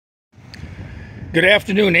Good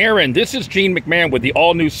afternoon, Erin. This is Gene McMahon with the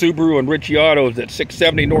all-new Subaru and Ritchie Autos at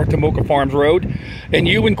 670 North Tomoka Farms Road. And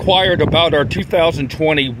you inquired about our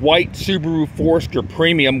 2020 white Subaru Forester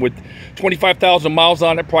Premium with 25,000 miles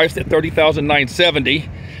on it, priced at $30,970.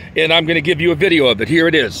 And I'm going to give you a video of it. Here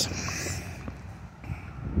it is.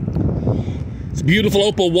 It's beautiful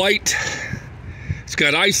opal white. It's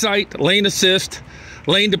got eyesight, lane assist,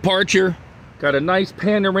 lane departure. Got a nice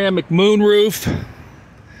panoramic moonroof.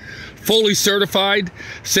 Fully certified,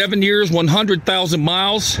 7 years, 100,000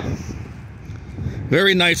 miles.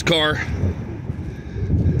 Very nice car.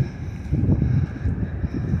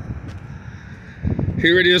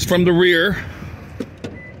 Here it is from the rear.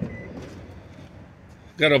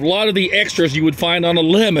 Got a lot of the extras you would find on a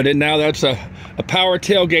Limited. Now that's a power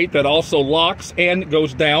tailgate that also locks and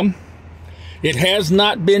goes down. It has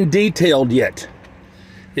not been detailed yet.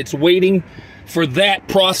 It's waiting for that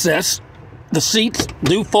process. The seats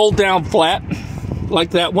do fold down flat,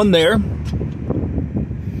 like that one there.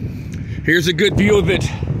 Here's a good view of it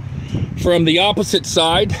from the opposite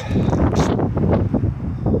side.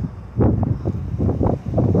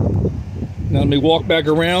 Now let me walk back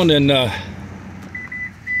around and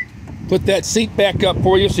put that seat back up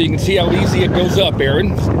for you so you can see how easy it goes up,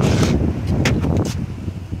 Erin.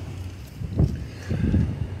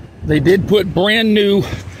 They did put brand new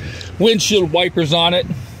windshield wipers on it,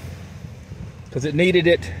 because it needed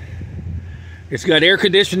it. It's got air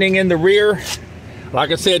conditioning in the rear.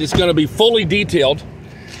 Like I said, it's going to be fully detailed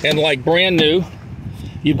and like brand new.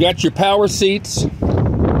 You've got your power seats.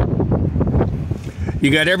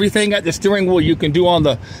 You got everything at the steering wheel you can do on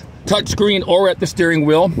the touchscreen or at the steering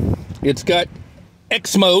wheel. It's got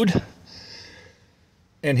X mode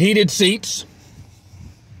and heated seats.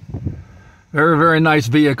 Very, very nice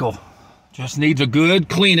vehicle. Just needs a good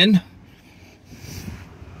cleaning.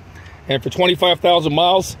 And for 25,000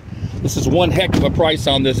 miles, this is one heck of a price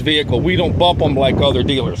on this vehicle. We don't bump them like other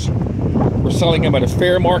dealers. We're selling them at a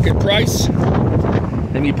fair market price.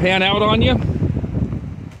 Let me pan out on you.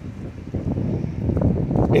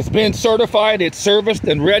 It's been certified, it's serviced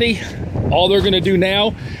and ready. All they're going to do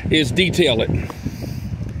now is detail it.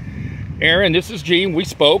 Erin, this is Gene. We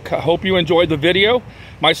spoke. I hope you enjoyed the video.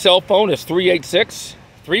 My cell phone is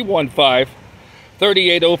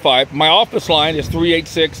 386-315-3805. My office line is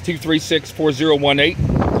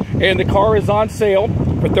 386-236-4018. And the car is on sale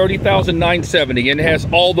for $30,970 and it has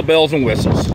all the bells and whistles.